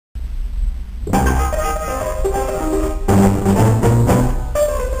What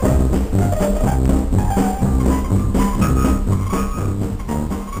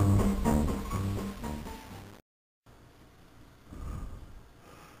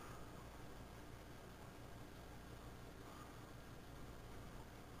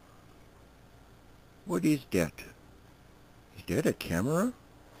is that? Is that a camera?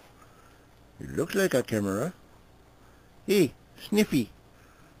 It looks like a camera. Hey, Sniffy,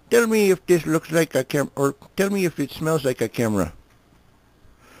 tell me if this looks like a or tell me if it smells like a camera.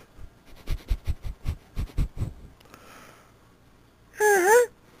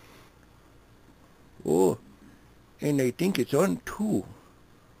 Oh, and I think it's on too.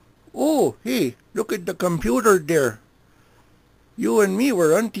 Oh, hey, look at the computer there. You and me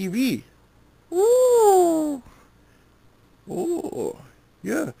were on TV. Oh. Oh,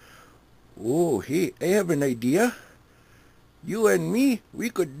 yeah. Oh, hey, I have an idea. You and me, we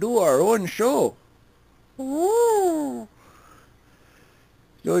could do our own show. Oh.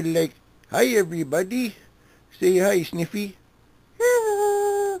 So like, hi everybody. Say hi, Sniffy.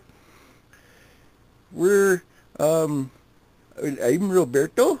 Hello. I'm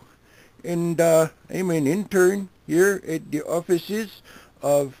Roberto, and I'm an intern here at the offices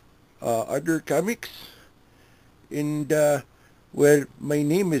of Otters Comics. And, well, my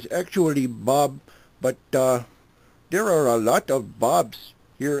name is actually Bob, but there are a lot of Bobs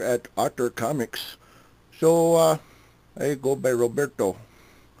here at Otters Comics. So, I go by Roberto.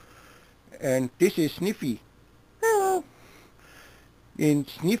 And this is Sniffy. Hello. And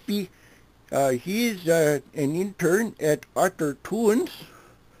Sniffy, he's an intern at Otters Tunes,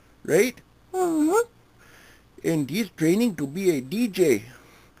 right? Uh-huh. And he's training to be a DJ.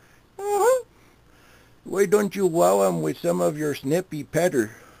 Uh-huh. Why don't you wow him with some of your snappy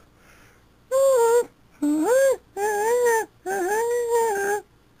patter?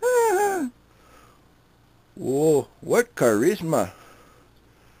 Oh, what charisma.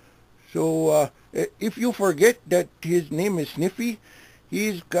 So, if you forget that his name is Sniffy,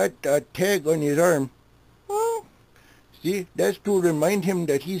 he's got a tag on his arm. See, that's to remind him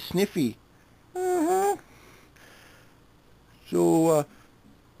that he's Sniffy. So,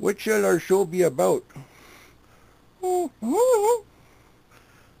 what shall our show be about? Oh,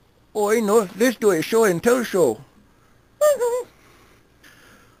 I know. Let's do a show and tell show.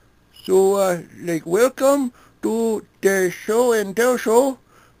 So, like, welcome to the show and tell show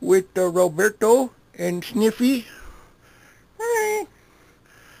with Roberto and Sniffy. Hi.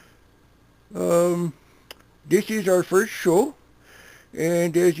 This is our first show,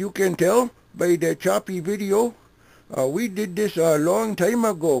 and as you can tell by the choppy video, we did this a long time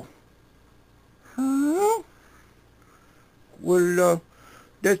ago. Huh? Well,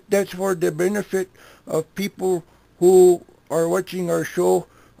 that's for the benefit of people who are watching our show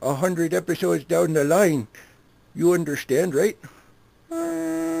 100 episodes down the line. You understand, right?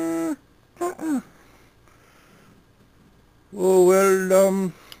 Oh,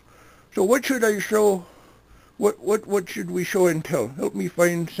 well, so what should I show? What should we show and tell? Help me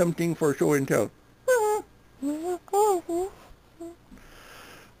find something for show and tell.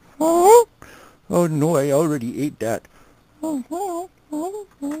 Oh no, I already ate that. Oh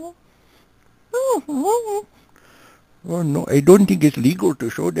no, I don't think it's legal to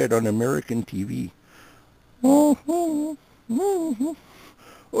show that on American TV. Oh,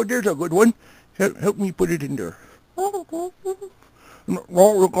 there's a good one. Help me put it in there. No,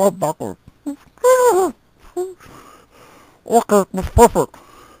 look out backward. Okay, that's perfect.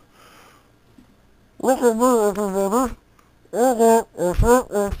 Look at me, everybody. I got a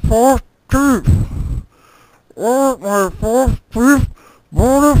set of 5 teeth. Aren't my 5 teeth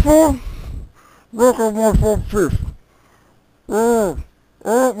beautiful? Look at my 5 teeth. Oh,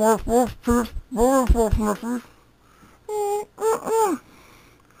 aren't my 5 teeth beautiful, Sniffy?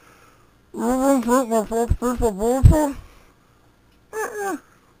 You don't think my 5 teeth are beautiful?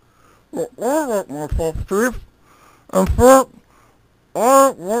 Well, I like my 5 teeth. In fact, I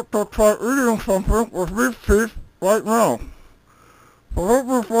want to try eating something with these teeth right now. So let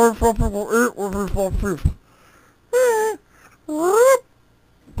me find something to eat with these 5 teeth.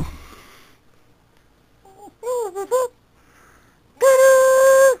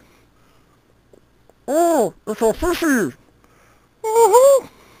 Oh, it's a fishy.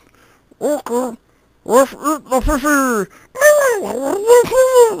 Okay, let's eat the fishy.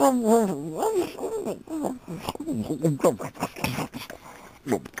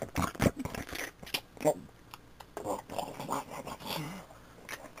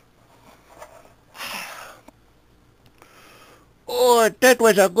 Oh, that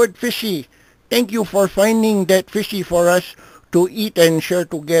was a good fishy. Thank you for finding that fishy for us to eat and share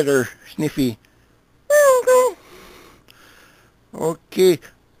together, Sniffy. Okay,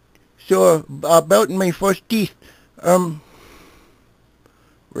 so about my first teeth.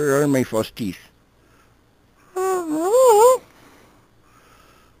 Where are my first teeth?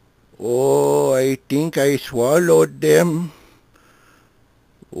 Oh, I think I swallowed them.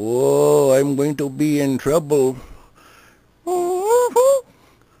 Oh, I'm going to be in trouble.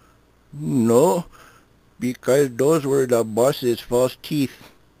 No, because those were the boss's false teeth.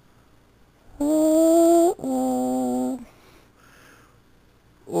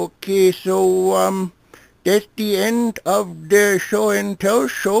 Okay, so that's the end of the show and tell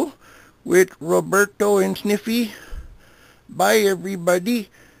show with Roberto and Sniffy. Bye everybody.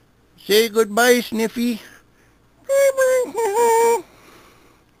 Say goodbye, Sniffy.